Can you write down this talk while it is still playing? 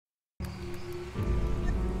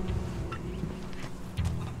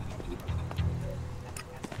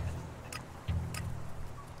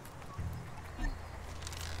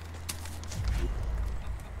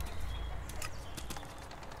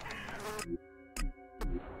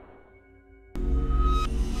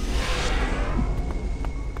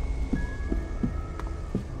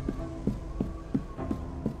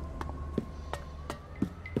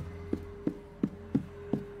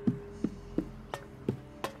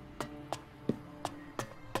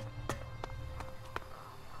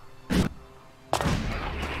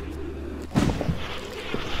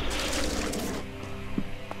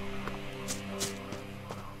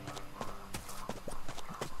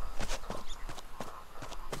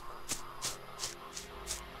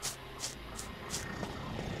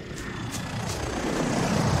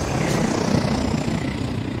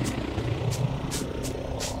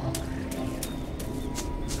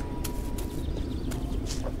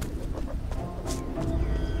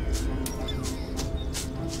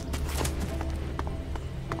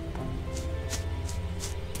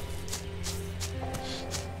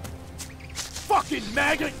fucking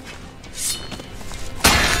maggot!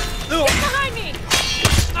 Get behind me!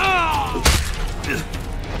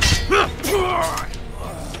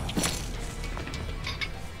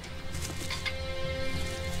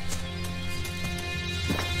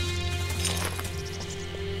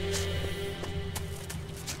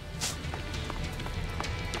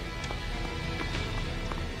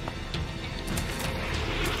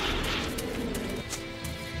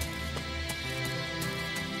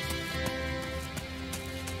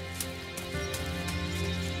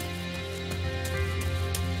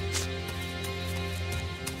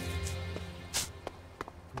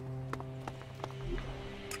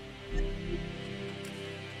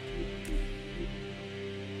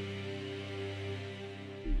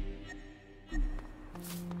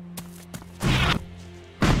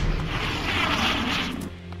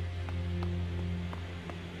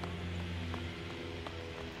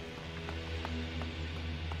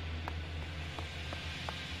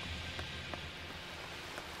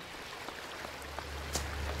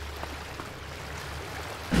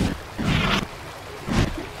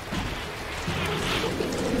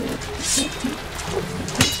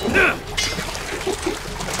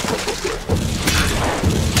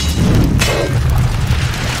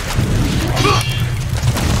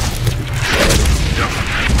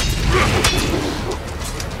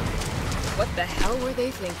 What the hell were they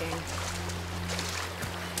thinking?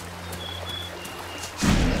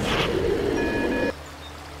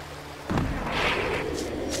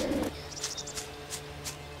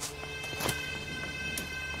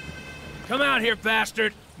 Come out here,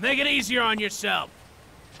 bastard! Make it easier on yourself!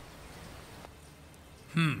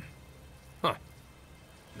 Huh.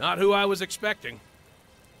 Not who I was expecting.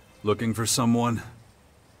 Looking for someone?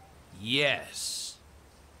 Yes.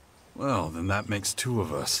 Well, then that makes two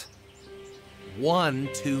of us. One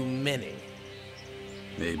too many.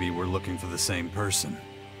 Maybe we're looking for the same person.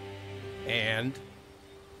 And?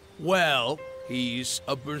 Well, he's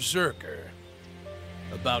a berserker.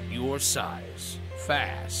 About your size.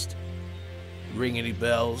 Fast. Ring any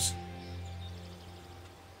bells?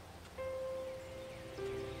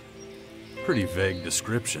 Pretty vague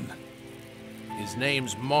description. His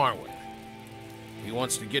name's Marwin. He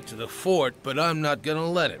wants to get to the fort, but I'm not gonna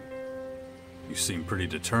let him. You seem pretty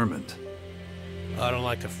determined. I don't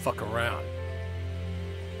like to fuck around.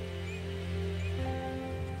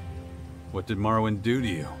 What did Marwin do to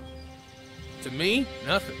you? To me,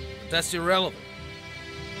 nothing. But that's irrelevant.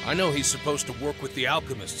 I know he's supposed to work with the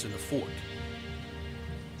alchemists in the fort.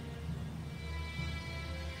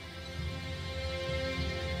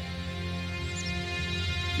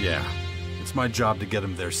 Yeah, it's my job to get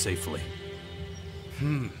him there safely.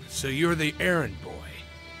 So you're the errand boy.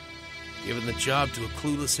 Given the job to a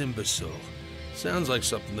clueless imbecile. Sounds like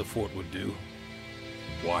something the fort would do.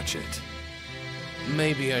 Watch it.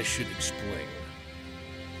 Maybe I should explain.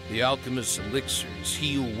 The alchemist's elixirs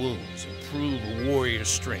heal wounds, improve a warrior's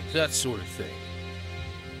strength, that sort of thing.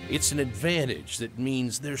 It's an advantage that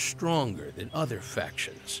means they're stronger than other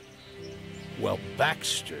factions. Well,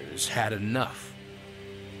 Baxter's had enough.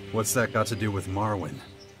 What's that got to do with Marwin?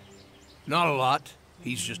 Not a lot.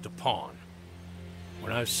 He's just a pawn.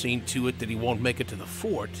 When I've seen to it that he won't make it to the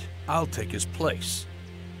fort, I'll take his place.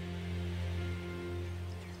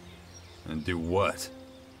 And do what?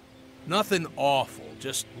 Nothing awful.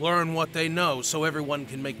 Just learn what they know so everyone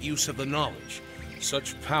can make use of the knowledge.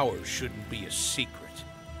 Such power shouldn't be a secret.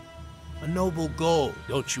 A noble goal,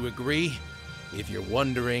 don't you agree? If you're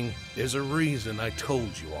wondering, there's a reason I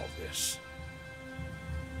told you all this.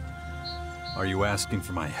 Are you asking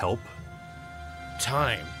for my help?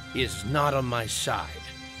 Time is not on my side.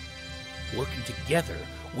 Working together,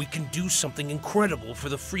 we can do something incredible for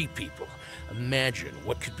the Free People. Imagine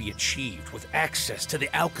what could be achieved with access to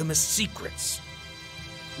the alchemist's secrets.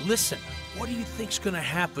 Listen, what do you think's gonna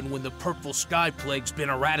happen when the Purple Sky Plague's been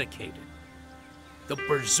eradicated? The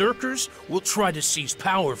Berserkers will try to seize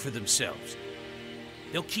power for themselves.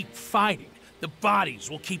 They'll keep fighting. The bodies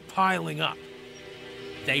will keep piling up.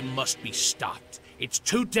 They must be stopped. It's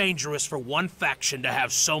too dangerous for one faction to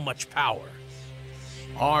have so much power.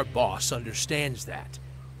 Our boss understands that.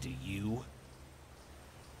 Do you?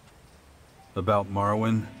 About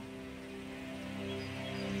Marwin?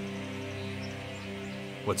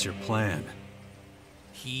 What's your plan?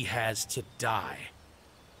 He has to die.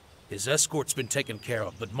 His escort's been taken care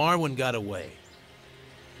of, but Marwin got away.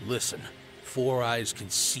 Listen, 4 eyes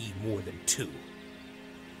can see more than 2.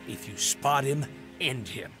 If you spot him, end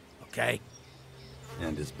him, okay?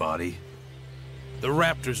 And his body? The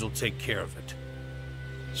Raptors will take care of it.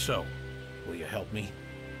 So, will you help me?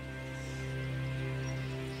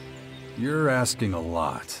 You're asking a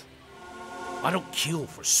lot. I don't kill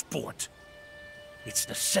for sport. It's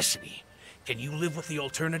necessity. Can you live with the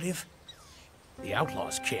alternative? The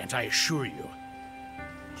outlaws can't, I assure you.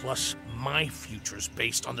 Plus, my future's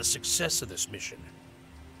based on the success of this mission.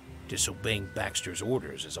 Disobeying Baxter's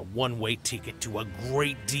orders is a one-way ticket to a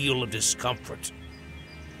great deal of discomfort.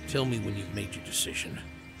 Tell me when you've made your decision.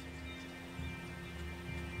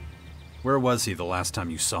 Where was he the last time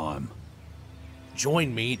you saw him?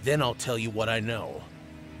 Join me, then I'll tell you what I know.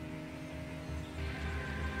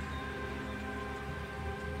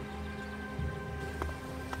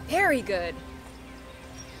 Very good.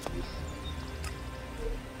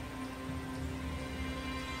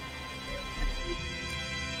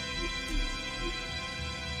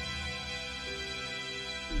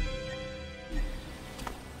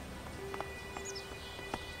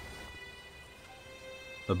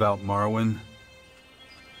 About Marwin?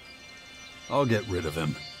 I'll get rid of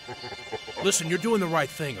him. Listen, you're doing the right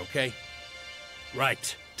thing, okay?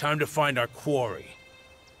 Right. Time to find our quarry.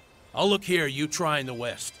 I'll look here, you try in the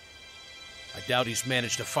west. I doubt he's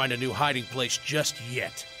managed to find a new hiding place just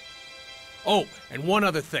yet. Oh, and one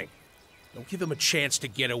other thing. Don't give him a chance to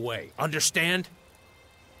get away. Understand?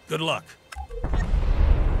 Good luck.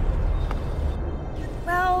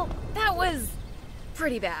 Well, that was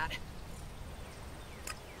pretty bad.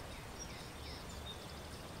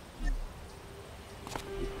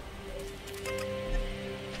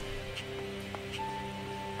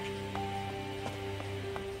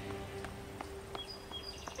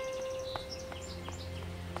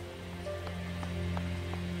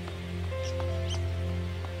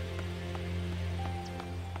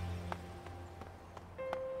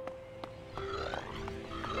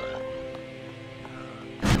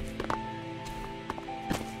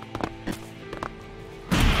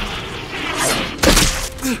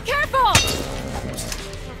 Careful!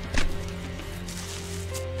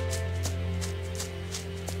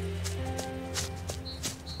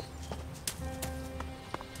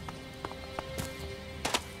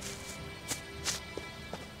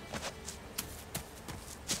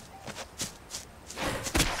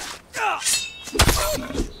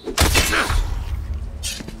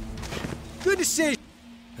 Good to see you.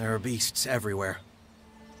 There are beasts everywhere.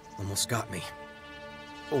 Almost got me.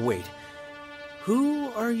 Oh, wait. Who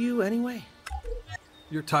are you, anyway?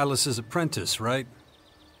 You're Tilas' apprentice, right?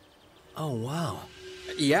 Oh, wow.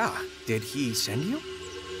 Yeah. Did he send you?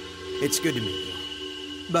 It's good to meet you.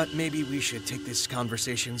 But maybe we should take this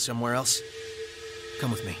conversation somewhere else. Come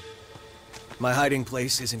with me. My hiding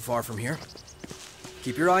place isn't far from here.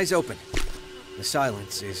 Keep your eyes open. The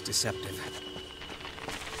silence is deceptive.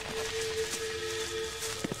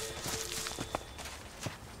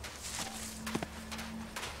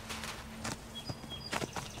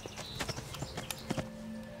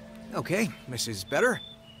 Okay, this is better.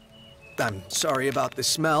 I'm sorry about the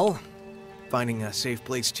smell. Finding a safe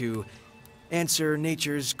place to answer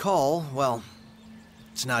nature's call, well,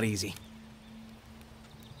 it's not easy.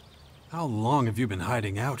 How long have you been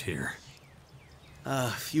hiding out here? A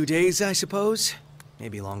few days, I suppose.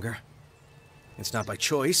 Maybe longer. It's not by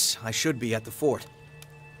choice. I should be at the fort.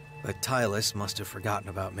 But Tilas must have forgotten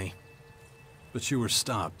about me. But you were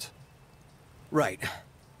stopped. Right.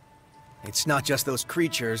 It's not just those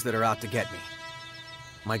creatures that are out to get me.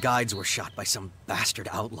 My guides were shot by some bastard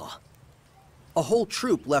outlaw. A whole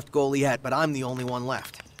troop left Goliath, but I'm the only one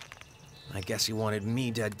left. I guess he wanted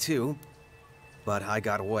me dead too, but I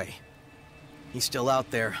got away. He's still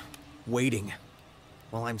out there, waiting,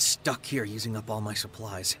 while I'm stuck here using up all my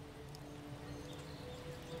supplies.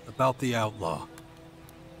 About the outlaw.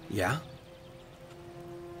 Yeah?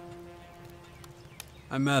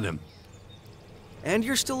 I met him. And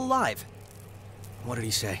you're still alive. What did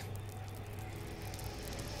he say?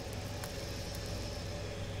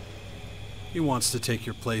 He wants to take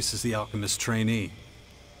your place as the alchemist trainee.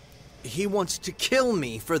 He wants to kill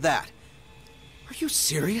me for that. Are you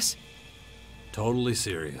serious? Totally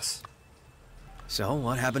serious. So,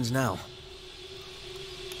 what happens now?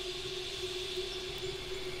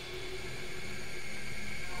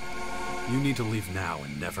 You need to leave now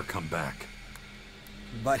and never come back.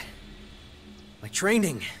 But... my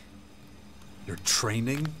training... Your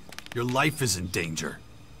training? Your life is in danger.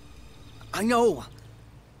 I know!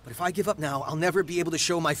 But if I give up now, I'll never be able to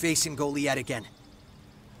show my face in Goliath again.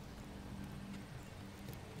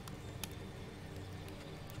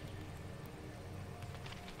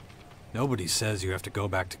 Nobody says you have to go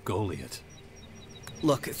back to Goliath.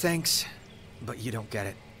 Look, thanks, but you don't get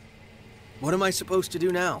it. What am I supposed to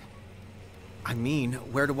do now? I mean,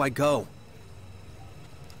 where do I go?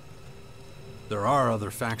 There are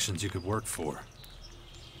other factions you could work for.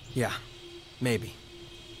 Yeah, maybe.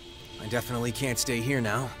 I definitely can't stay here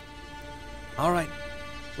now. All right,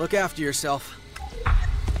 look after yourself.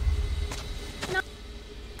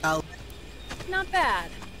 Not bad.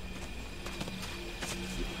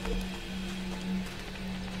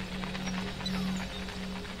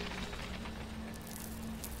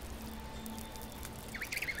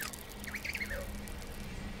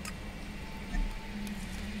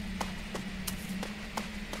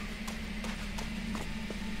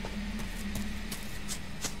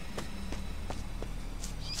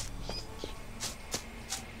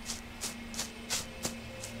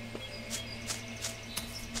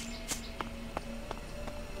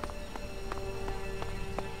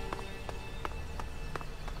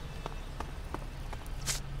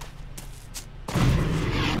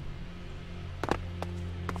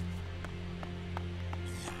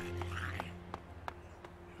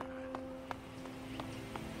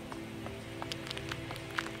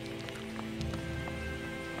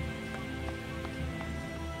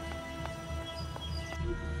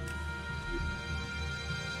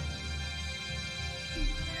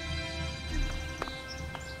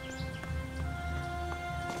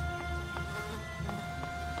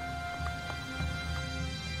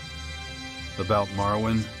 About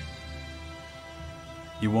Marwyn,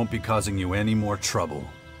 he won't be causing you any more trouble.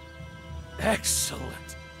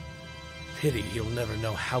 Excellent. Pity he'll never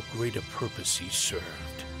know how great a purpose he served.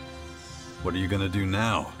 What are you gonna do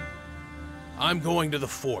now? I'm going to the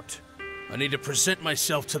fort. I need to present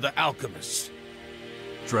myself to the alchemists.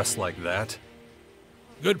 Dressed like that?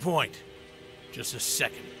 Good point. Just a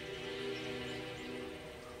second.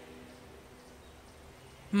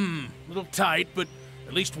 Little tight, but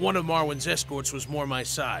at least one of Marwyn's escorts was more my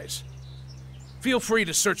size. Feel free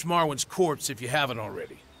to search Marwyn's corpse if you haven't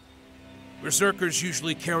already. Berserkers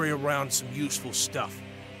usually carry around some useful stuff.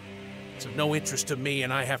 It's of no interest to me,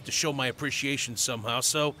 and I have to show my appreciation somehow,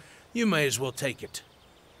 so you may as well take it.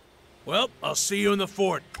 Well, I'll see you in the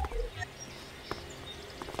fort.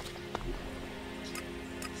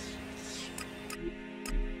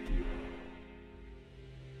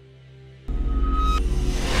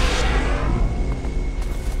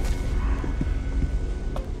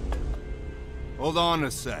 Hold on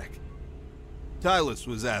a sec. Tilas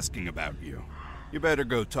was asking about you. You better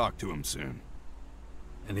go talk to him soon.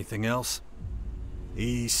 Anything else?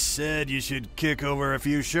 He said you should kick over a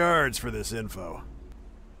few shards for this info.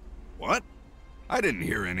 What? I didn't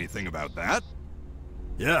hear anything about that.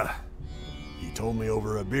 Yeah. He told me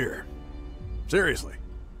over a beer. Seriously.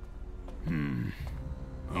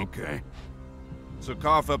 Okay. So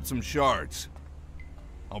cough up some shards.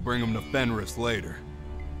 I'll bring them to Fenris later.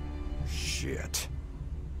 Shit.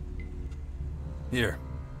 Here,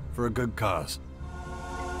 for a good cause.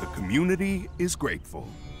 The community is grateful.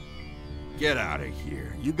 Get out of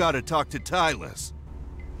here. You gotta talk to Tilas.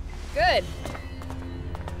 Good.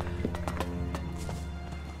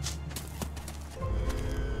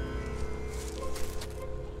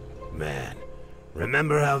 Man,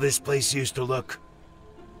 remember how this place used to look?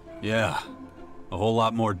 Yeah, a whole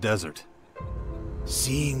lot more desert.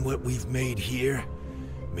 Seeing what we've made here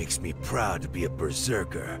makes me proud to be a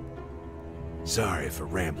berserker. Sorry for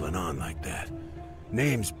rambling on like that.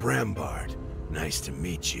 Name's Brambard. Nice to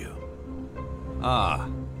meet you. Ah,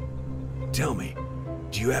 Tell me,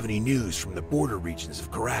 do you have any news from the border regions of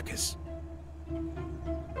Caracas?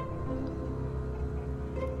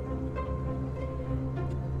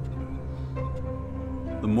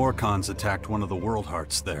 the Morcons attacked one of the World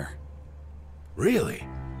Hearts there. Really?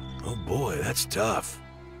 Oh boy, that's tough.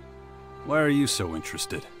 Why are you so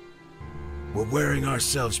interested? We're wearing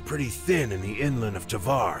ourselves pretty thin in the inland of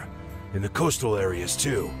Tavar, in the coastal areas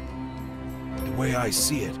too. The way I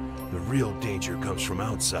see it, the real danger comes from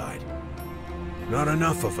outside. Not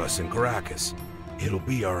enough of us in Caracas. It'll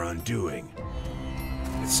be our undoing.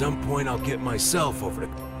 At some point I'll get myself over to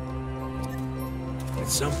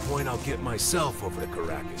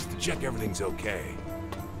Caracas to check everything's okay.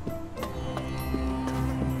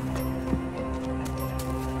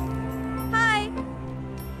 Hi!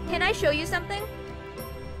 Can I show you something?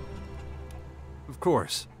 Of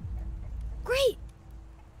course. Great!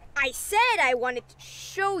 I said I wanted to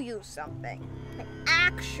show you something. Like,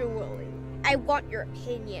 actually, I want your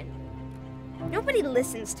opinion. Nobody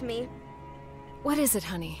listens to me. What is it,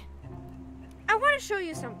 honey? I want to show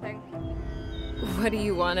you something. What do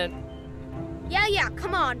you want to... Yeah,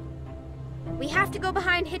 come on. We have to go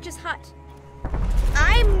behind Hitch's hut.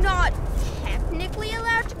 I'm not technically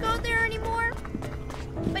allowed to go there anymore,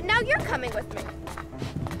 but now you're coming with me.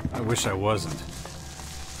 I wish I wasn't.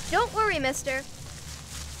 Don't worry, mister.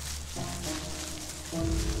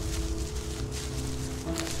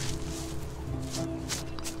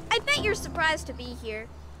 I bet bet you're surprised to be here.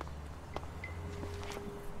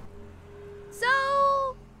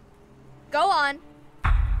 So, go on.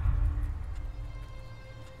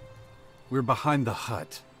 We're behind the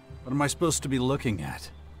hut. What am I supposed to be looking at?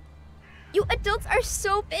 You adults are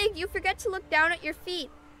so big, you forget to look down at your feet.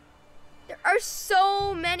 There are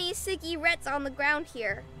so many cigarettes on the ground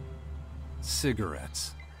here.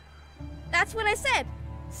 Cigarettes. That's what I said.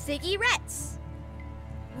 Cigarettes.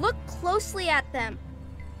 Look closely at them,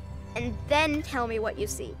 and then tell me what you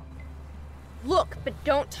see. Look, but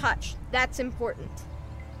don't touch. That's important.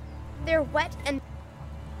 They're wet and...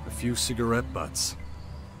 A few cigarette butts.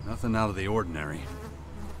 Nothing out of the ordinary.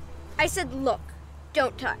 I said look,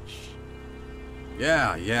 don't touch.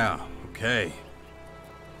 Yeah, okay.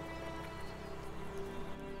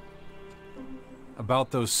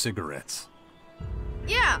 About those cigarettes.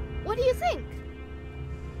 Yeah, what do you think?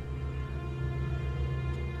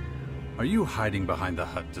 Are you hiding behind the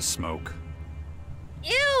hut to smoke?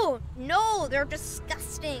 Ew! No, they're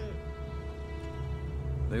disgusting.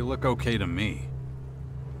 They look okay to me.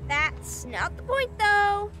 That's not the point,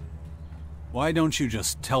 though. Why don't you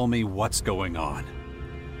just tell me what's going on?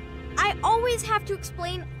 I always have to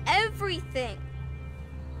explain everything.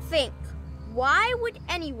 Think, why would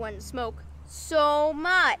anyone smoke so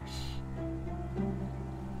much?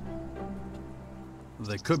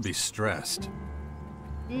 They could be stressed.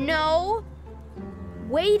 No.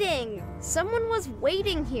 Waiting. Someone was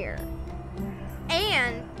waiting here.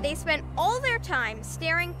 And they spent all their time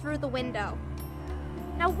staring through the window.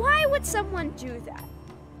 Now, why would someone do that?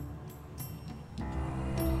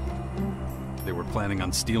 They were planning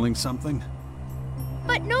on stealing something?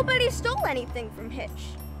 But nobody stole anything from Hitch.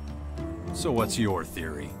 So what's your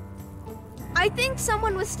theory? I think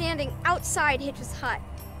someone was standing outside Hitch's hut,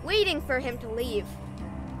 waiting for him to leave.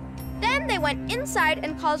 Then they went inside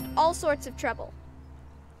and caused all sorts of trouble.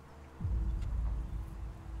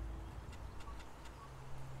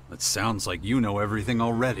 It sounds like you know everything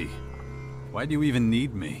already. Why do you even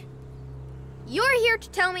need me? You're here to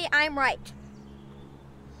tell me I'm right.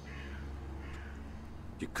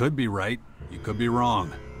 You could be right, you could be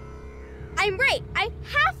wrong. I'm right. I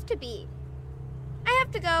have to be. I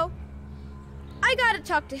have to go. I gotta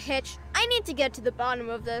talk to Hitch. I need to get to the bottom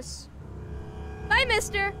of this. Bye,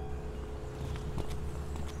 mister.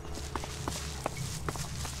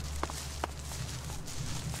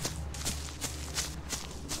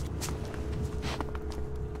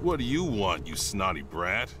 What do you want, you snotty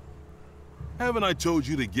brat? Haven't I told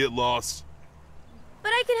you to get lost? But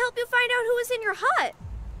I can help you find out who was in your hut.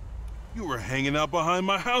 You were hanging out behind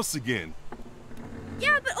my house again.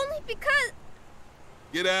 Yeah, but only because...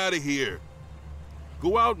 Get out of here.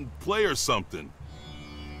 Go out and play or something.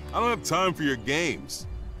 I don't have time for your games.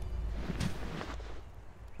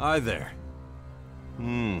 Hi there.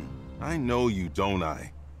 I know you, don't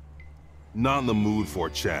I? Not in the mood for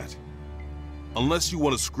a chat. Unless you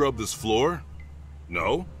want to scrub this floor?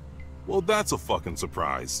 No? Well, that's a fucking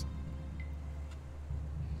surprise.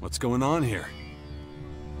 What's going on here?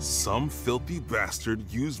 Some filthy bastard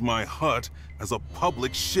used my hut as a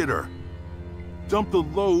public shitter. Dumped the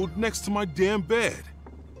load next to my damn bed.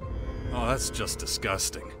 Oh, that's just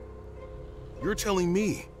disgusting. You're telling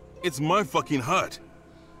me it's my fucking hut.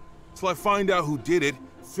 Till I find out who did it,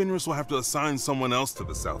 Fenris will have to assign someone else to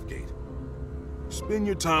the South Gate. Spend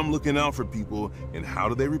your time looking out for people, and how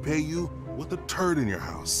do they repay you? With a turd in your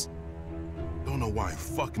house. Don't know why I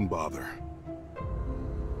fucking bother.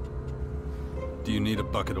 Do you need a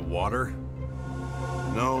bucket of water?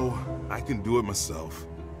 No, I can do it myself.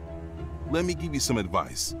 Let me give you some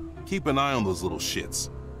advice. Keep an eye on those little shits.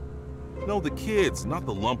 No, the kids, not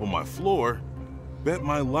the lump on my floor. Bet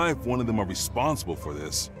my life one of them are responsible for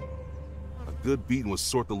this. A good beating would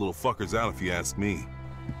sort the little fuckers out if you ask me.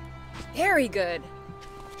 Very good.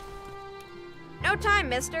 No time,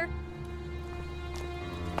 mister.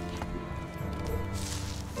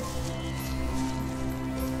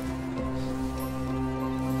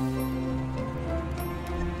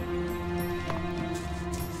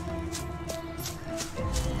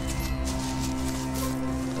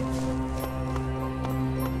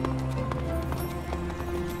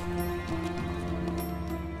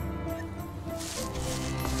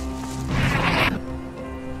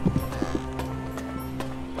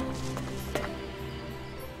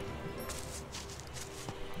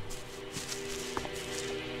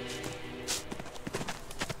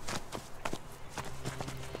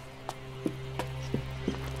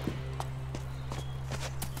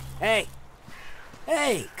 Hey!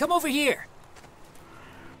 Hey, come over here!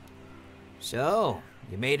 So,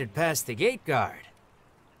 you made it past the gate guard.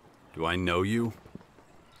 Do I know you?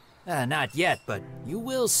 Not yet, but you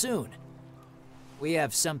will soon. We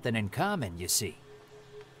have something in common, you see.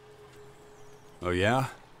 Oh yeah?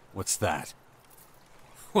 What's that?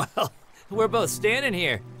 Well, we're both standing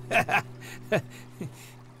here.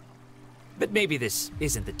 But maybe this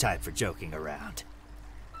isn't the time for joking around.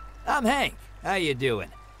 I'm Hank. How you doing?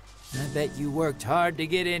 I bet you worked hard to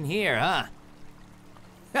get in here, huh?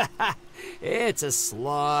 It's a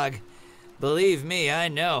slog. Believe me, I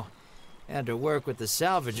know. Had to work with the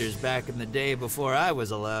salvagers back in the day before I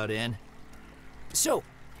was allowed in. So,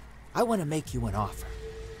 I want to make you an offer.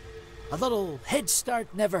 A little head start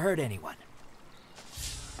never hurt anyone.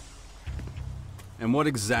 And what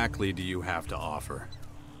exactly do you have to offer?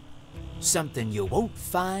 Something you won't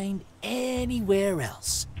find anywhere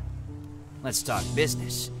else. Let's talk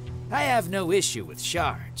business. I have no issue with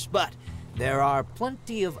shards, but there are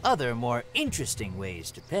plenty of other more interesting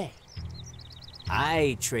ways to pay.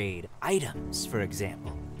 I trade items, for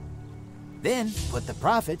example. Then put the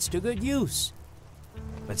profits to good use.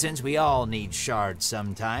 But since we all need shards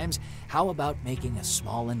sometimes, how about making a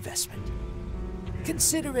small investment?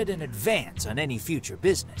 Consider it an advance on any future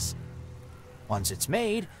business. Once it's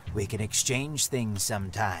made, we can exchange things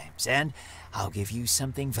sometimes, and I'll give you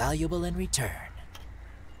something valuable in return.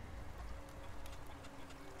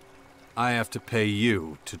 I have to pay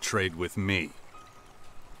you to trade with me.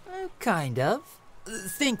 Kind of.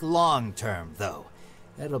 Think long term, though.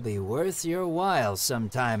 It'll be worth your while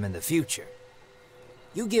sometime in the future.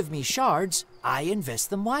 You give me shards, I invest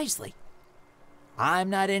them wisely. I'm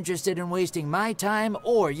not interested in wasting my time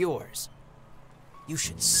or yours. You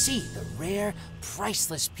should see the rare,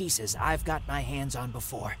 priceless pieces I've got my hands on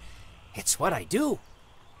before. It's what I do.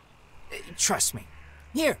 Trust me.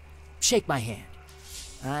 Here, shake my hand.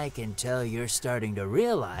 I can tell you're starting to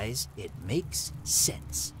realize it makes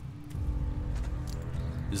sense.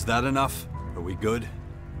 Is that enough? Are we good?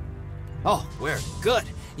 Oh, we're good.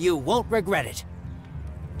 You won't regret it.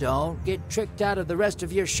 Don't get tricked out of the rest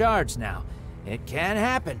of your shards now. It can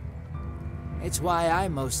happen. It's why I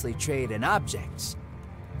mostly trade in objects.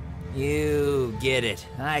 You get it,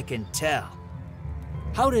 I can tell.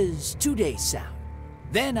 How does 2 days sound?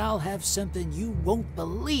 Then I'll have something you won't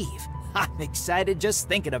believe. I'm excited just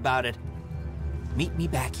thinking about it. Meet me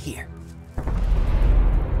back here.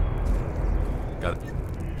 Got it.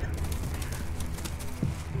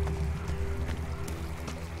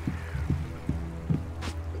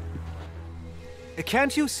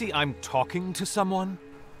 Can't you see I'm talking to someone?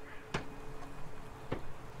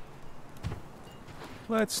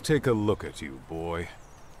 Let's take a look at you, boy.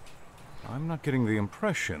 I'm not getting the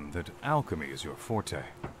impression that alchemy is your forte.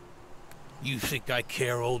 You think I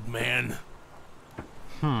care, old man?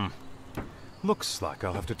 Looks like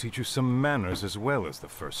I'll have to teach you some manners as well as the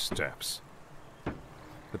first steps.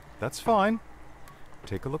 But that's fine.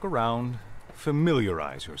 Take a look around,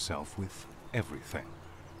 familiarize yourself with everything.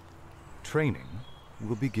 Training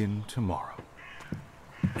will begin tomorrow.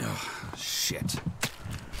 Ugh, shit.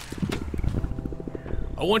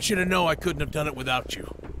 I want you to know I couldn't have done it without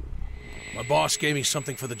you. My boss gave me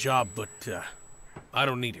something for the job, but I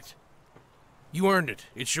don't need it. You earned it.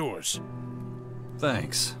 It's yours.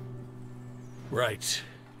 Thanks. Right.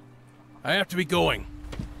 I have to be going.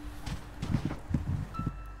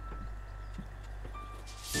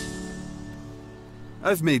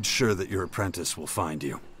 I've made sure that your apprentice will find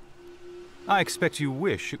you. I expect you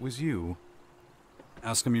wish it was you.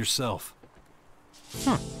 Ask him yourself.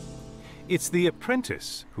 It's the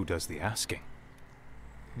apprentice who does the asking.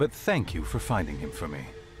 But thank you for finding him for me.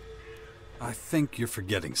 I think you're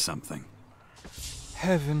forgetting something.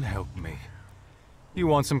 Heaven help me. You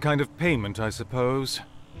want some kind of payment, I suppose.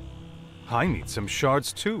 I need some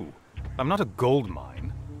shards too. I'm not a gold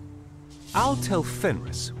mine. I'll tell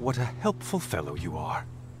Fenris what a helpful fellow you are.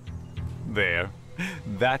 There.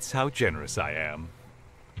 That's how generous I am.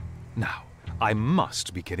 Now, I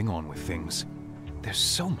must be getting on with things. There's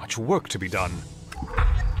so much work to be done.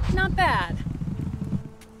 Not bad.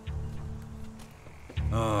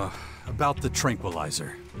 About the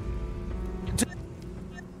tranquilizer.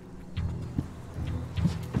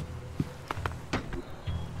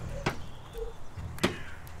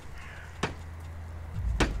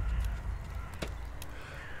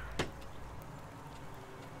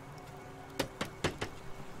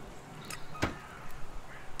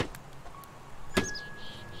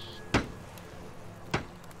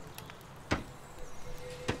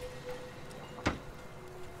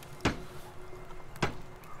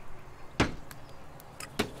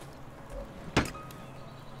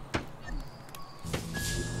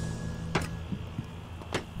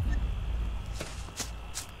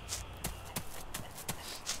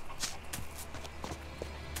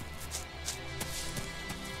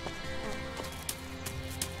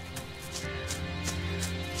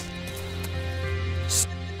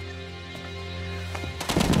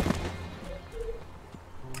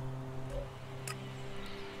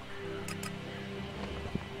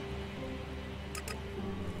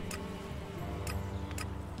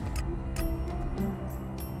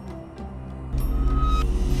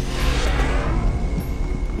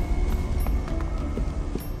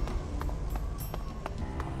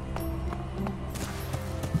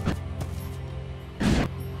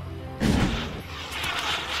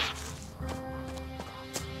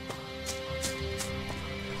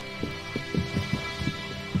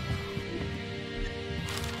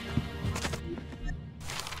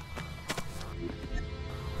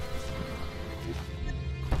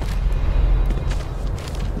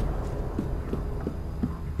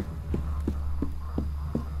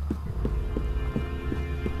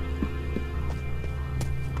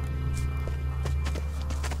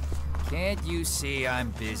 Can't you see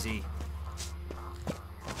I'm busy?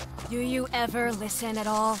 Do you ever listen at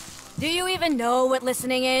all? Do you even know what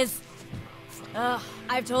listening is? Ugh,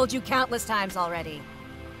 I've told you countless times already.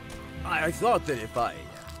 I thought that if I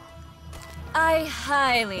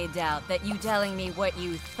highly doubt that you telling me what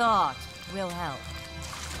you thought will help.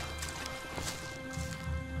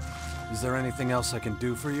 Is there anything else I can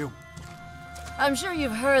do for you? I'm sure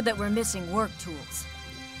you've heard that we're missing work tools.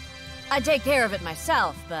 I'd take care of it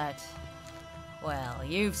myself, but... well,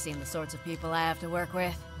 you've seen the sorts of people I have to work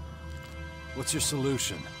with. What's your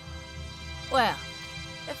solution? Well,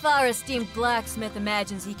 if our esteemed blacksmith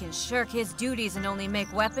imagines he can shirk his duties and only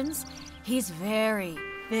make weapons, he's very,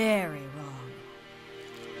 very wrong.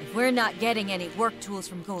 If we're not getting any work tools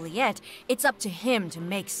from Goliath, it's up to him to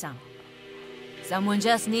make some. Someone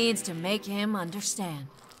just needs to make him understand.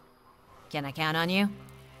 Can I count on you?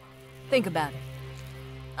 Think about it.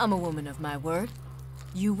 I'm a woman of my word.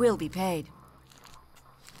 You will be paid.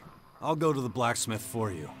 I'll go to the blacksmith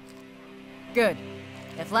for you. Good.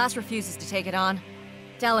 If Lass refuses to take it on,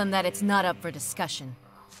 tell him that it's not up for discussion.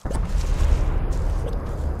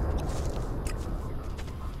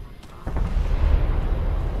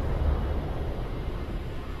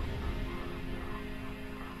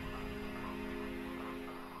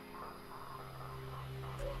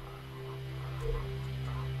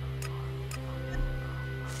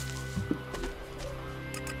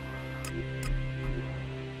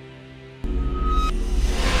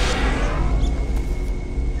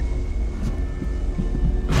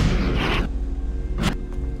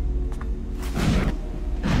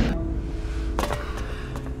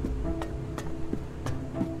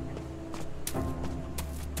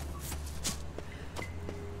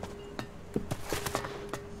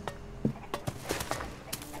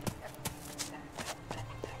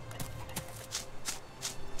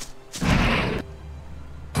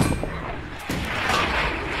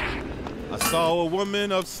 Saw a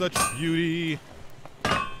woman of such beauty.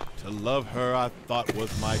 To love her I thought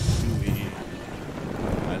was my duty.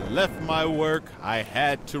 I left my work, I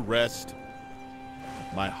had to rest.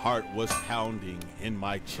 My heart was pounding in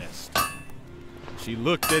my chest. She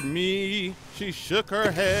looked at me, she shook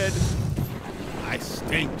her head. I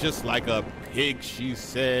stink just like a pig, she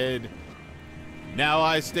said. Now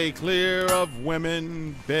I stay clear of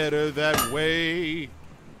women, better that way.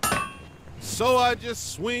 So I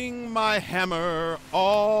just swing my hammer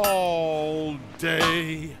all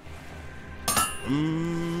day.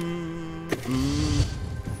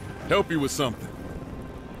 Help you with something.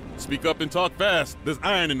 Speak up and talk fast. There's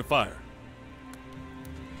iron in the fire.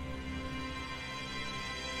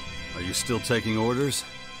 Are you still taking orders?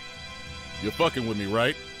 You're fucking with me,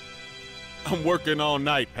 right? I'm working all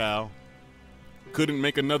night, pal. Couldn't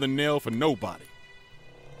make another nail for nobody.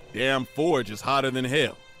 Damn forge is hotter than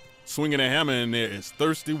hell. Swinging a hammer in there is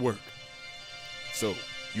thirsty work. So,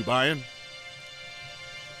 you buying?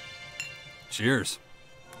 Cheers.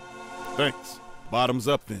 Thanks. Bottoms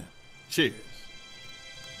up then. Cheers.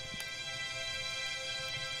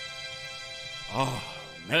 Oh,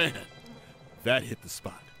 man. That hit the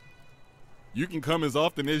spot. You can come as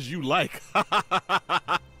often as you like.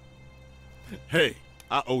 Hey,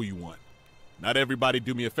 I owe you one. Not everybody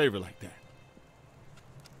do me a favor like that.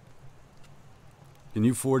 Can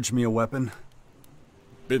you forge me a weapon?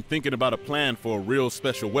 Been thinking about a plan for a real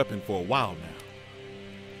special weapon for a while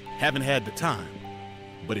now. Haven't had the time,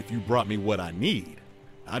 but if you brought me what I need,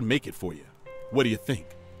 I'd make it for you. What do you think?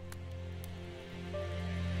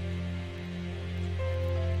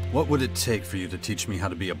 What would it take for you to teach me how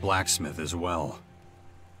to be a blacksmith as well?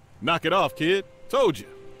 Knock it off, kid. Told you.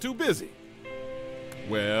 Too busy.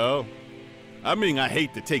 Well, I mean, I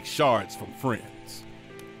hate to take shards from friends.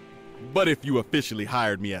 But if you officially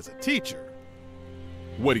hired me as a teacher,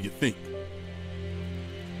 what do you think?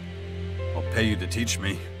 I'll pay you to teach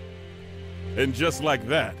me. And just like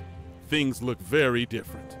that, things look very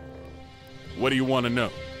different. What do you want to know?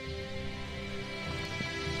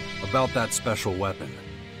 About that special weapon.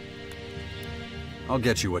 I'll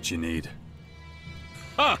get you what you need.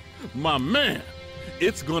 Ha! My man!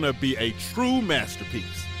 It's gonna be a true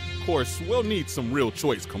masterpiece. Of course, we'll need some real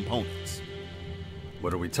choice components.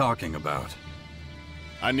 What are we talking about?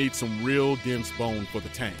 I need some real dense bone for the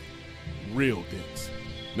tank. Real dense.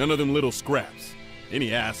 None of them little scraps.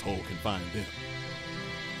 Any asshole can find them.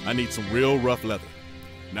 I need some real rough leather.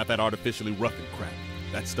 Not that artificially roughened crap.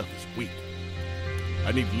 That stuff is weak.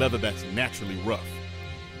 I need leather that's naturally rough.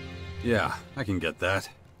 Yeah, I can get that.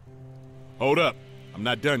 Hold up. I'm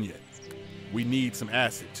not done yet. We need some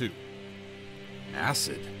acid, too.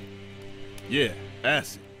 Acid? Yeah,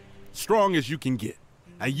 acid. Strong as you can get.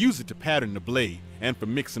 I use it to pattern the blade and for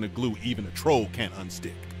mixing a glue even a troll can't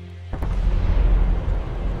unstick.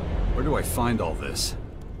 Where do I find all this?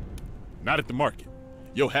 Not at the market.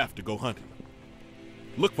 You'll have to go hunting.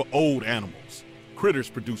 Look for old animals.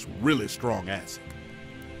 Critters produce really strong acid.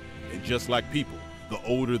 And just like people, the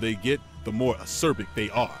older they get, the more acerbic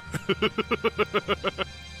they are.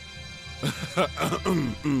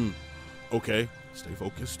 Okay, stay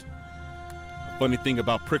focused. The funny thing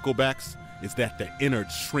about pricklebacks is that their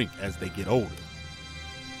innards shrink as they get older.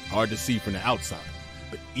 Hard to see from the outside,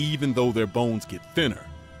 but even though their bones get thinner,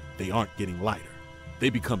 they aren't getting lighter. They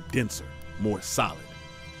become denser, more solid.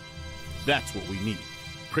 That's what we need,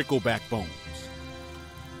 prickleback bones.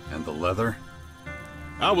 And the leather?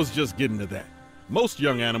 I was just getting to that. Most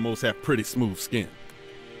young animals have pretty smooth skin.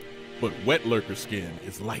 But wet lurker skin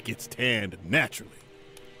is like it's tanned naturally.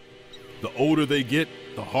 The older they get,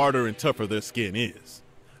 the harder and tougher their skin is.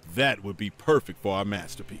 That would be perfect for our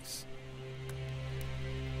masterpiece.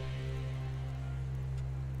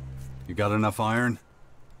 You got enough iron?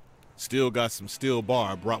 Still got some steel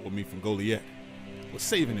bar I brought with me from Goliath. Was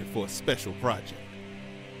saving it for a special project.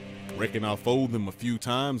 Reckon I'll fold them a few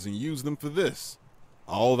times and use them for this.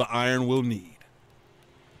 All the iron we'll need.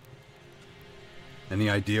 Any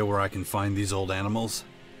idea where I can find these old animals?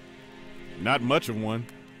 Not much of one.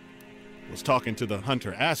 Was talking to the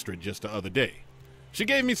hunter Astrid just the other day. She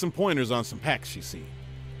gave me some pointers on some packs she's seen.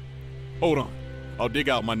 Hold on, I'll dig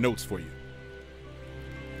out my notes for you.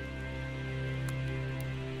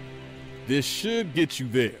 This should get you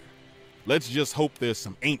there. Let's just hope there's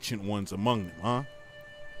some ancient ones among them, huh?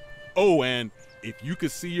 Oh, and if you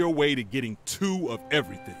could see your way to getting 2 of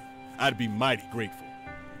everything, I'd be mighty grateful.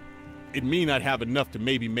 It'd mean I'd have enough to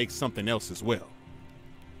maybe make something else as well.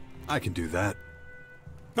 I can do that.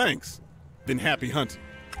 Thanks. Then happy hunting.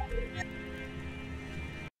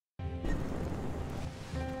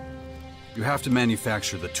 You have to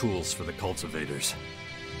manufacture the tools for the cultivators.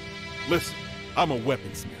 Listen, I'm a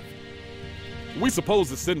weaponsmith. We supposed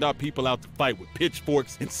to send our people out to fight with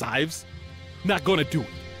pitchforks and scythes? Not gonna do it.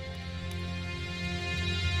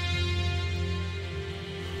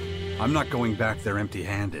 I'm not going back there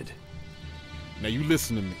empty-handed. Now you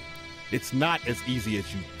listen to me. It's not as easy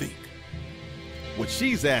as you think. What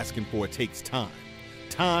she's asking for takes time.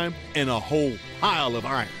 Time and a whole pile of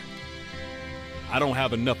iron. I don't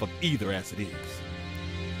have enough of either as it is.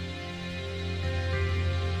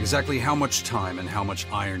 Exactly how much time and how much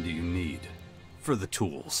iron do you need for the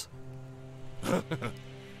tools?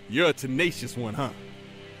 You're a tenacious one, huh?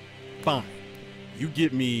 Fine. You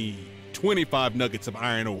get me 25 nuggets of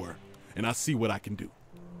iron ore, and I'll see what I can do.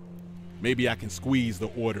 Maybe I can squeeze the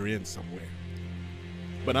order in somewhere.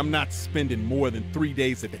 But I'm not spending more than 3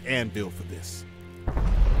 days at the anvil for this.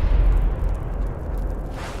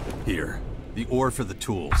 Here, the ore for the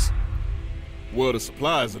tools. Well, the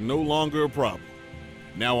supplies are no longer a problem.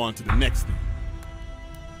 Now on to the next thing.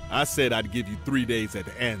 I said I'd give you 3 days at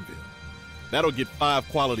the anvil. That'll get 5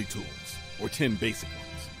 quality tools, or 10 basic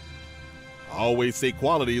ones. I always say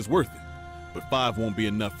quality is worth it, but 5 won't be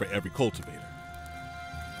enough for every cultivator.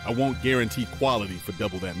 I won't guarantee quality for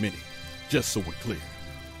double that many, just so we're clear.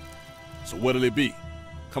 So what'll it be?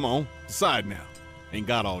 Come on, decide now. Ain't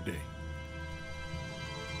got all day.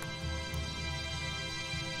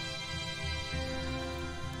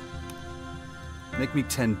 Make me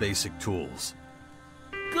 10 basic tools.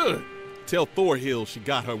 Good. Tell Thorhild she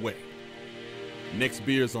got her way. Next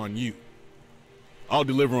beer's on you. I'll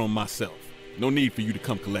deliver them myself. No need for you to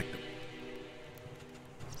come collect them.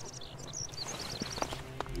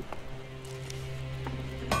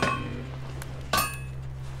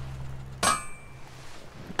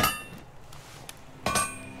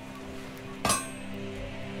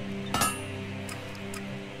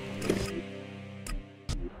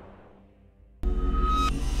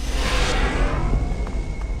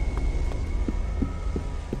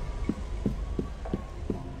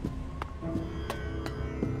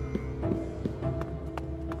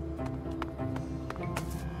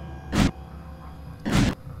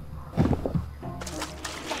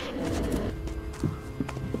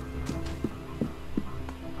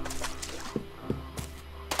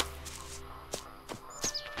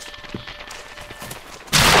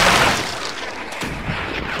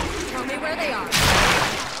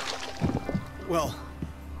 Well,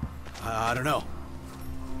 I don't know.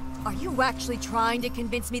 Are you actually trying to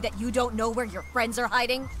convince me that you don't know where your friends are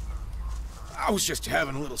hiding? I was just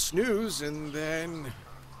having a little snooze, and then...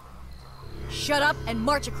 Shut up and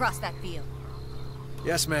march across that field.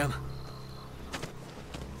 Yes, ma'am.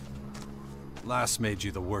 Lass made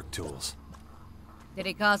you the work tools. Did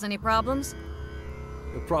it cause any problems?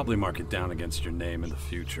 He'll probably mark it down against your name in the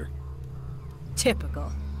future.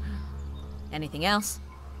 Typical. Anything else?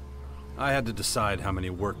 I had to decide how many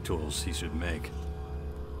work tools he should make.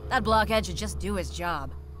 That blockhead should just do his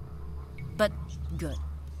job. But good.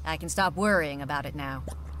 I can stop worrying about it now.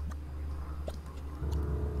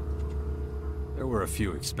 There were a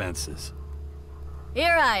few expenses.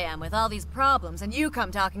 Here I am with all these problems, and you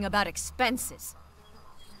come talking about expenses.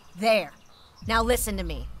 There. Now listen to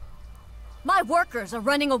me. My workers are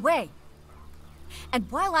running away. And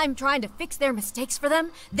while I'm trying to fix their mistakes for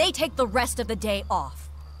them, they take the rest of the day off.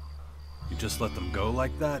 You just let them go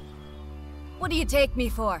like that? What do you take me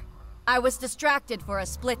for? I was distracted for a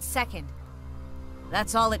split second.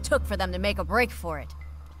 That's all it took for them to make a break for it.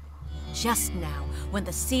 Just now, when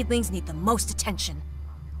the seedlings need the most attention.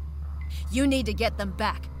 You need to get them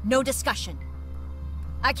back. No discussion.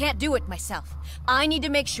 I can't do it myself. I need to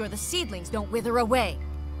make sure the seedlings don't wither away.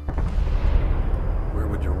 Where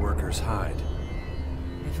would your workers hide?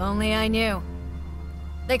 If only I knew.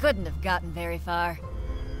 They couldn't have gotten very far.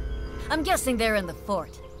 I'm guessing they're in the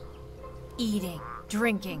fort. Eating,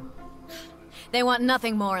 drinking. They want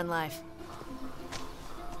nothing more in life.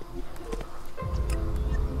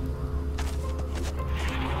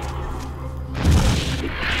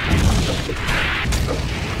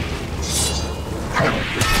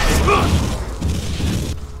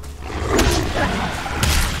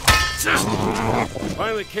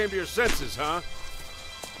 Finally came to your senses, huh?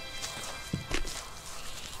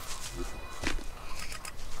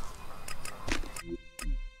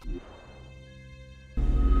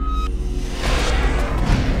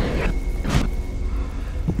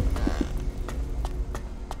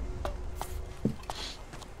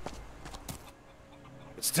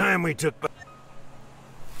 It's time we took back.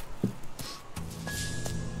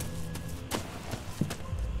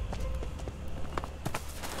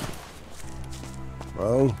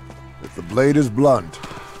 Well, if the blade is blunt.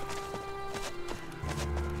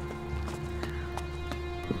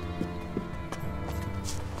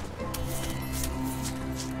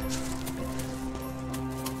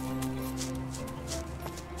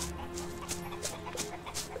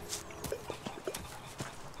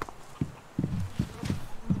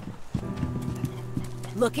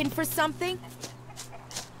 Looking for something?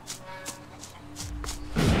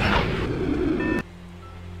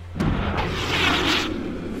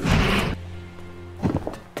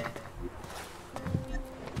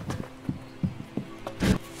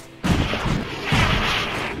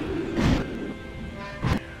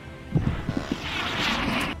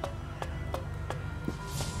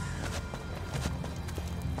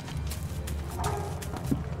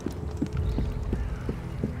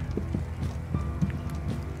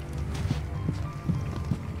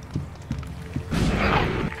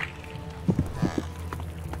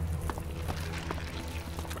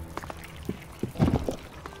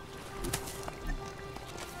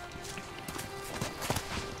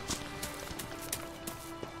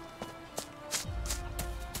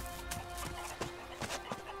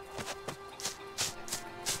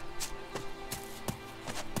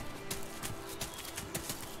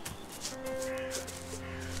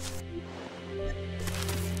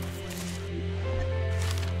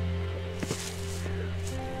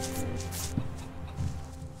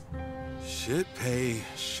 Shit pay,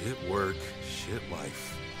 shit work, shit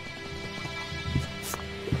life.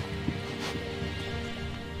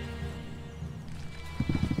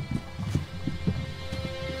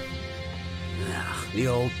 The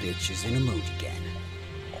old bitch is in a mood again.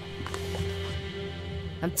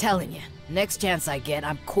 I'm telling you, next chance I get,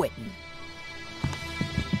 I'm quitting.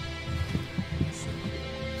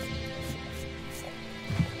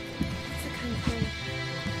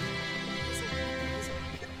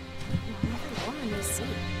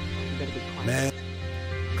 Man.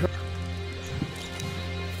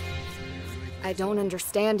 I don't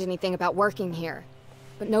understand anything about working here,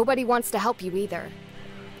 but nobody wants to help you either.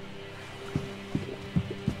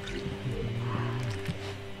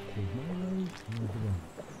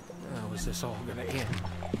 How is this all gonna end?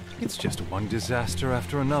 It's just one disaster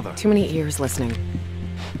after another. Too many ears listening.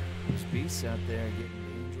 There's beasts out there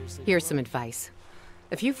getting dangerous. Here's some advice.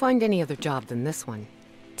 If you find any other job than this one,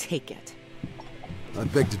 take it. I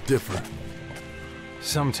beg to differ.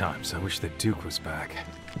 Sometimes I wish the Duke was back.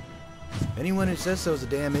 Anyone who says so is a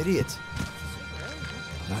damn idiot.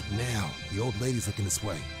 Not now. The old lady's looking this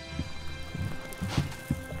way.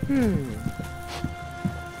 You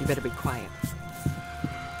better be quiet.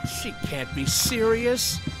 She can't be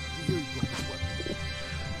serious.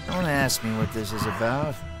 Don't ask me what this is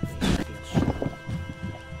about.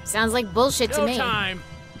 Sounds like bullshit to me. Time.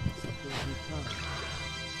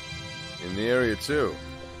 In In the area, too.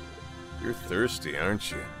 You're thirsty,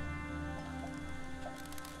 aren't you?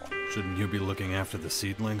 Shouldn't you be looking after the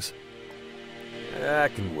seedlings? I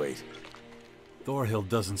can wait. Thorhild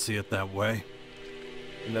doesn't see it that way.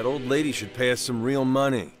 And that old lady should pay us some real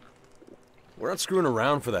money. We're not screwing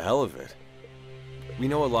around for the hell of it. We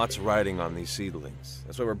know a lot's riding on these seedlings.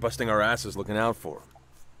 That's why we're busting our asses looking out for them.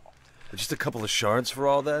 But just a couple of shards for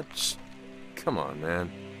all that? Come on, man.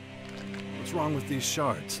 What's wrong with these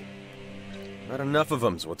shards? Not enough of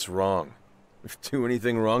them's what's wrong. If we do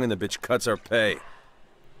anything wrong and the bitch cuts our pay.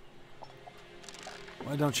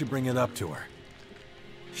 Why don't you bring it up to her?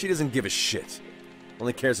 She doesn't give a shit.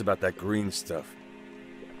 Only cares about that green stuff.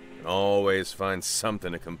 And always finds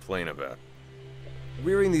something to complain about.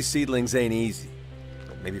 Rearing these seedlings ain't easy.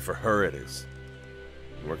 But maybe for her it is.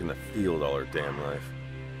 Working the field all her damn life.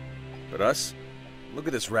 But us? Look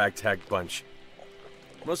at this ragtag bunch.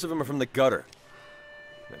 Most of them are from the gutter.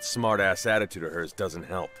 That smart-ass attitude of hers doesn't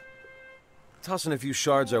help. Tossing a few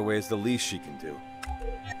shards our way is the least she can do.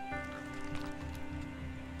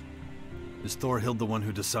 Is Thorhild the one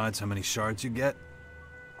who decides how many shards you get?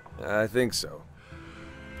 I think so.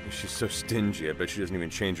 She's so stingy, I bet she doesn't even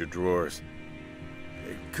change her drawers.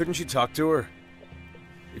 Couldn't you talk to her?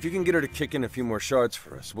 If you can get her to kick in a few more shards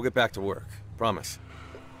for us, we'll get back to work. Promise.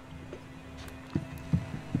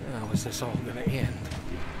 How is this all gonna end?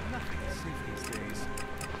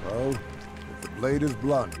 Oh, if the blade is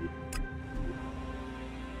blunt.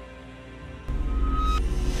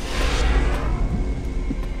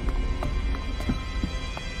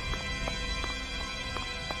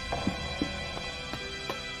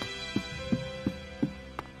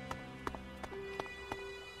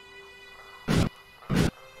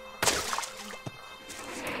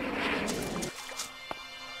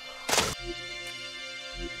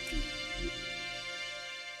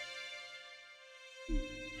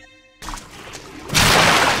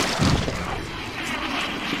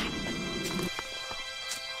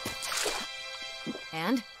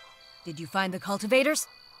 And? Did you find the cultivators?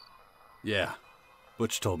 Yeah.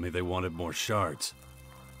 Butch told me they wanted more shards.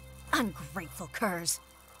 Ungrateful curs.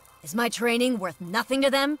 Is my training worth nothing to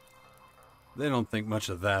them? They don't think much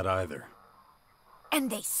of that either. And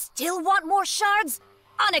they still want more shards?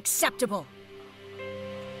 Unacceptable!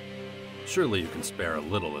 Surely you can spare a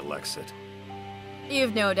little, Elex.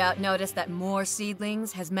 You've no doubt noticed that more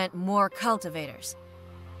seedlings has meant more cultivators.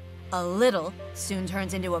 A little soon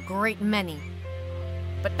turns into a great many.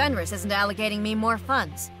 But Fenris isn't allocating me more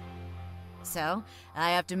funds. So,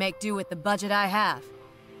 I have to make do with the budget I have.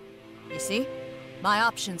 You see? My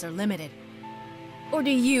options are limited. Or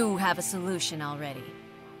do you have a solution already?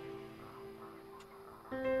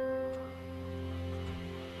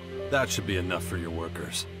 That should be enough for your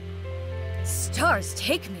workers. Stars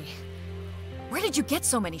take me! Where did you get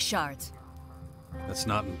so many shards? That's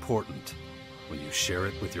not important. Will you share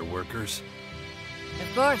it with your workers?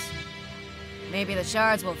 Of course. Maybe the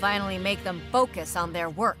shards will finally make them focus on their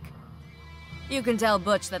work. You can tell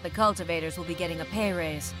Butch that the cultivators will be getting a pay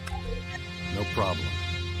raise. No problem.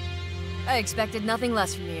 I expected nothing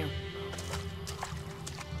less from you.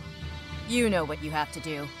 You know what you have to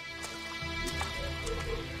do.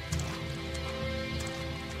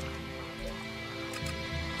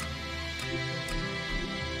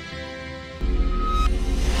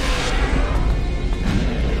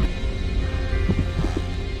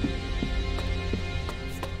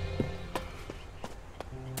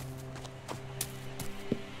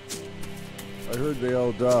 I heard they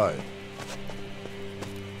all died.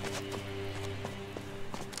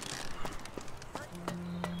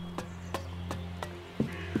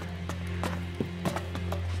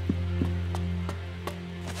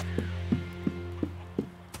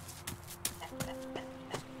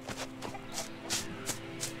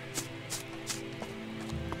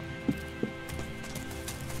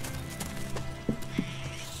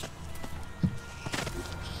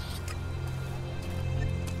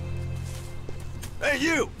 Hey,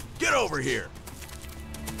 you! Get over here!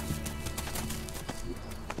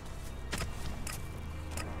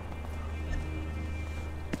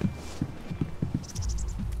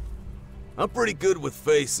 I'm pretty good with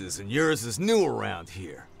faces, and yours is new around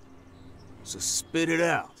here. So spit it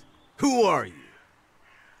out. Who are you?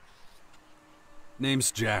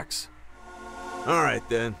 Name's Jax. Alright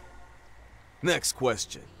then. Next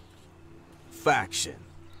question. Faction.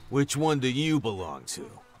 Which one do you belong to?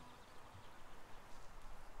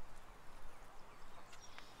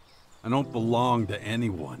 I don't belong to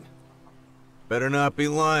anyone. Better not be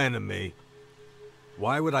lying to me.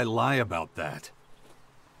 Why would I lie about that?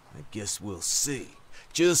 I guess we'll see.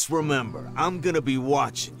 Just remember, I'm gonna be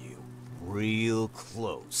watching you real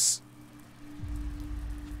close.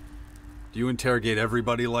 Do you interrogate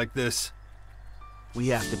everybody like this? We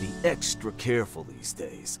have to be extra careful these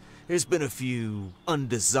days. There's been a few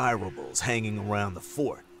undesirables hanging around the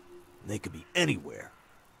fort. They could be anywhere.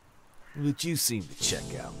 But you seem to check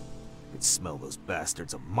out. You can smell those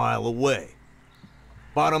bastards a mile away.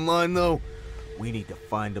 Bottom line, though, we need to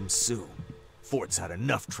find them soon. Fort's had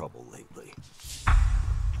enough trouble lately.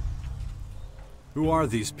 Who are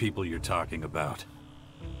these people you're talking about?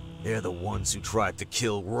 They're the ones who tried to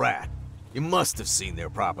kill Rat. You must have seen their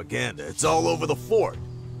propaganda. It's all over the fort.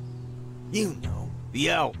 You know, the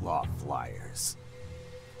outlaw flyers.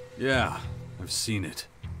 Yeah, I've seen it.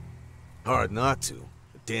 Hard not to.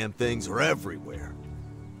 The damn things are everywhere.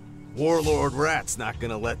 Warlord Rat's not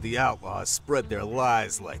gonna let the outlaws spread their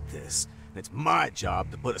lies like this. It's my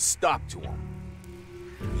job to put a stop to them.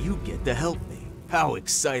 You get to help me. How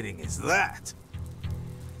exciting is that?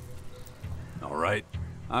 All right,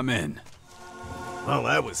 I'm in. Well,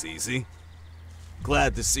 that was easy.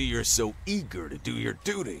 Glad to see you're so eager to do your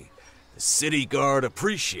duty. The city guard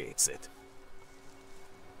appreciates it.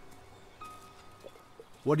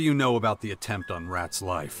 What do you know about the attempt on Rat's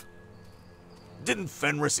life? Didn't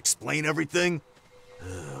Fenris explain everything?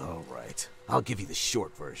 All right, I'll give you the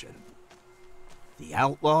short version. The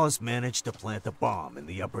outlaws managed to plant a bomb in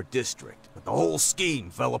the upper district, but the whole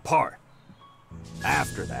scheme fell apart.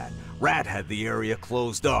 After that, Rat had the area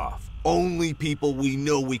closed off. Only people we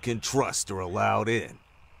know we can trust are allowed in.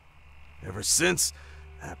 Ever since,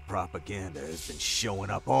 that propaganda has been showing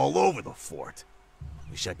up all over the fort.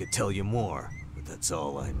 Wish I could tell you more, but that's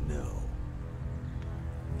all I know.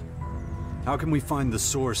 How can we find the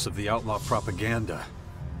source of the outlaw propaganda?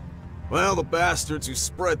 Well, the bastards who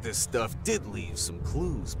spread this stuff did leave some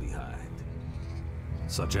clues behind.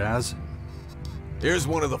 Such as? Here's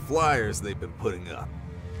one of the flyers they've been putting up.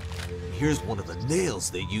 Here's one of the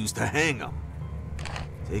nails they used to hang them.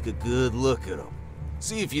 Take a good look at them.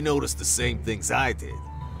 See if you notice the same things I did.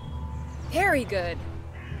 Very good.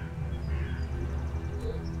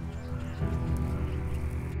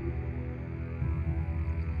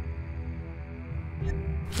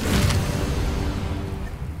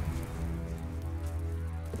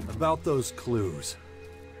 About those clues.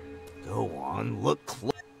 Go on, look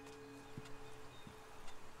close.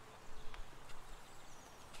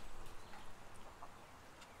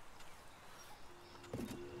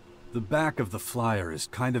 The back of the flyer is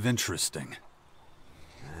kind of interesting.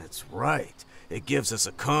 That's right. It gives us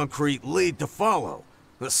a concrete lead to follow.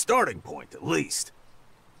 A starting point, at least.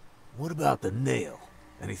 What about the nail?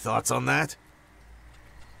 Any thoughts on that?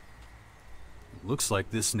 Looks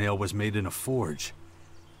like this nail was made in a forge.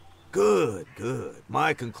 Good, good.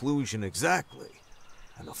 My conclusion exactly.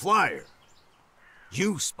 And the flyer.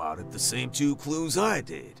 You spotted the same two clues I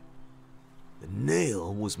did. The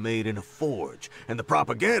nail was made in a forge, and the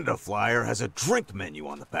propaganda flyer has a drink menu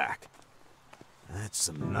on the back. That's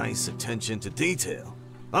some nice attention to detail.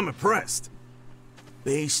 I'm impressed.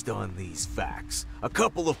 Based on these facts, a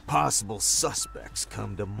couple of possible suspects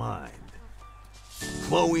come to mind.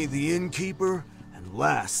 Chloe the innkeeper, and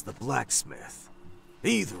Lass the blacksmith.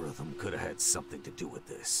 Either of them could have had something to do with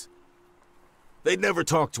this. They'd never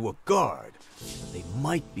talk to a guard, but they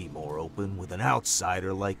might be more open with an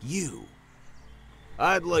outsider like you.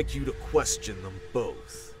 I'd like you to question them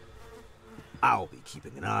both. I'll be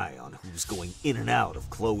keeping an eye on who's going in and out of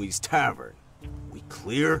Chloe's tavern. We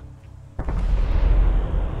clear?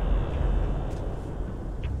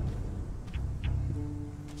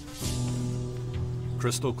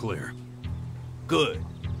 Crystal clear. Good.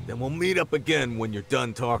 Then we'll meet up again when you're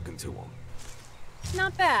done talking to them.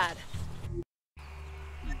 Not bad.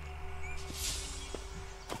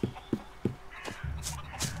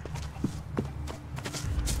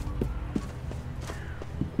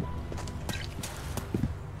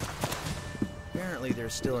 Apparently they're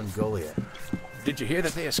still in Goliath. Did you hear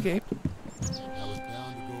that they escaped? That was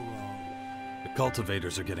bound to go wrong. The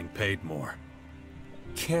cultivators are getting paid more.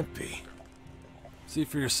 Can't be. See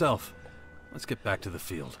for yourself. Let's get back to the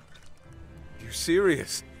field. You're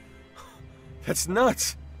serious? That's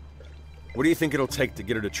nuts. What do you think it'll take to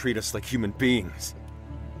get her to treat us like human beings?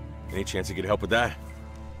 Any chance you could help with that?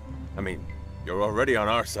 I mean, you're already on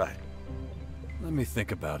our side. Let me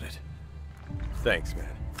think about it. Thanks, man.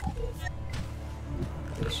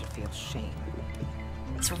 They should feel shame.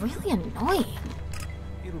 It's really annoying.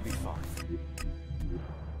 It'll be fine.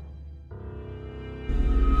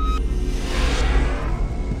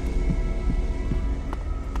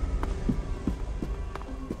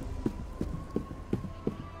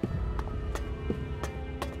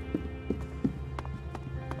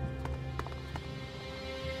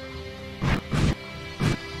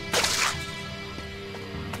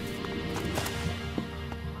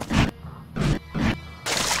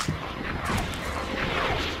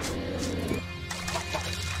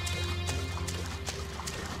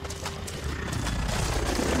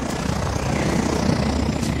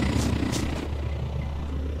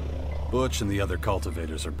 Butch and the other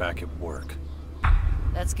cultivators are back at work.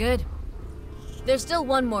 That's good. There's still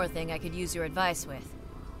one more thing I could use your advice with.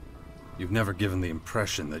 You've never given the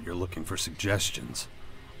impression that you're looking for suggestions.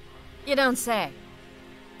 You don't say.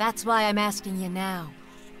 That's why I'm asking you now.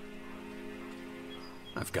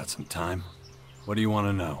 I've got some time. What do you want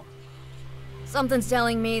to know? Something's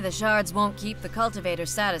telling me the shards won't keep the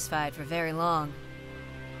cultivators satisfied for very long.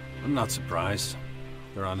 I'm not surprised.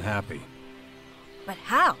 They're unhappy. But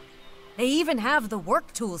how? They even have the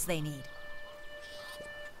work tools they need.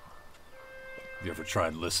 Have you ever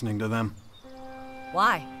tried listening to them?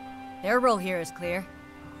 Why? Their role here is clear.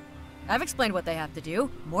 I've explained what they have to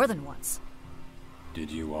do, more than once.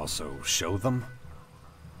 Did you also show them?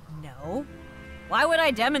 No. Why would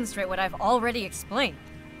I demonstrate what I've already explained?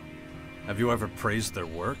 Have you ever praised their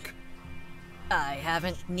work? I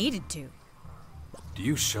haven't needed to. Do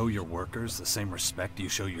you show your workers the same respect you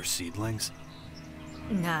show your seedlings?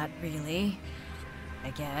 Not really, I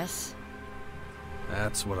guess.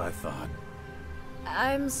 That's what I thought.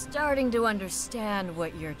 I'm starting to understand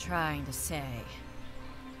what you're trying to say.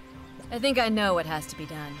 I think I know what has to be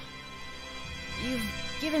done. You've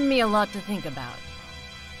given me a lot to think about.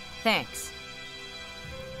 Thanks.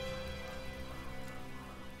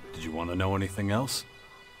 Did you want to know anything else?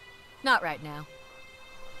 Not right now.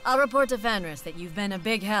 I'll report to Fenris that you've been a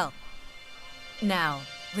big help. Now,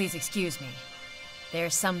 please excuse me.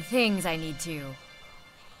 There's some things I need to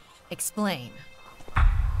explain.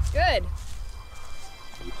 Good.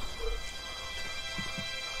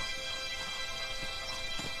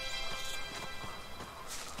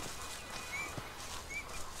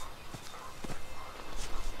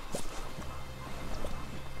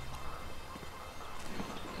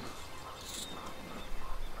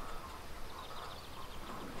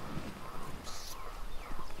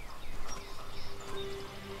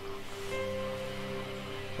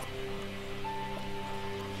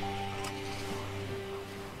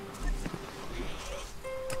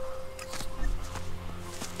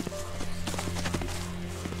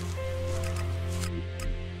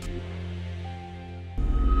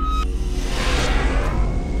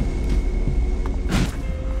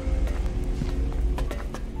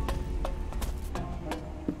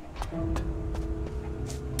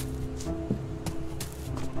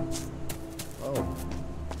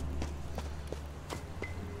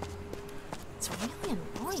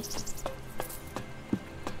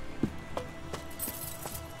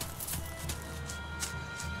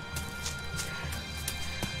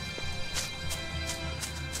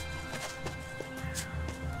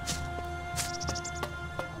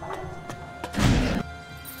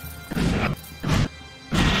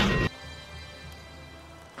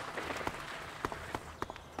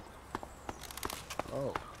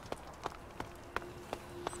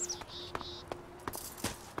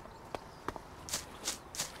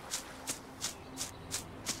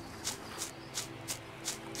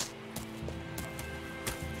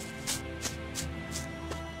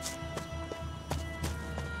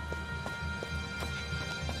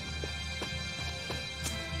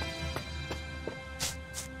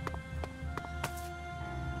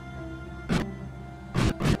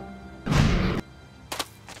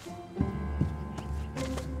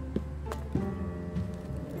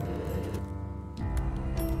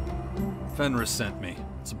 Fenris sent me.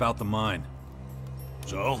 It's about the mine.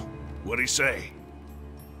 So? What'd he say?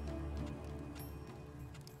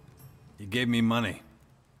 He gave me money.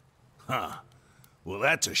 Huh. Well,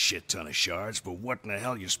 that's a shit ton of shards, but what in the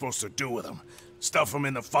hell you supposed to do with them? Stuff them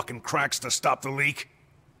in the fucking cracks to stop the leak?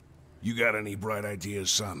 You got any bright ideas,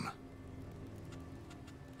 son?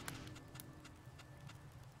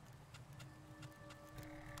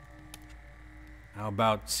 How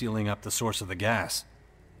about sealing up the source of the gas?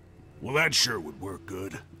 Well, that sure would work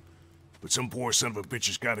good. But some poor son of a bitch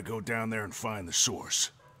has got to go down there and find the source.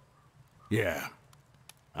 Yeah.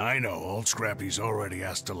 I know, old Scrappy's already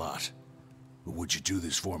asked a lot. But would you do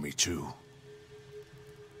this for me, too?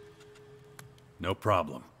 No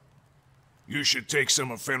problem. You should take some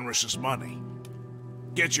of Fenris's money.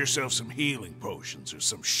 Get yourself some healing potions or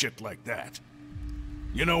some shit like that.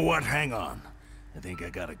 You know what? Hang on. I think I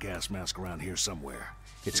got a gas mask around here somewhere.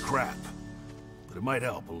 It's crap, but it might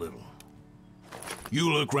help a little.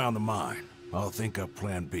 You look around the mine. I'll think up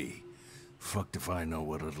plan B. Fucked if I know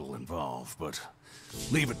what it'll involve, but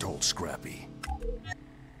leave it to old Scrappy.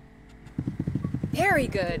 Very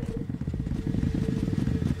good.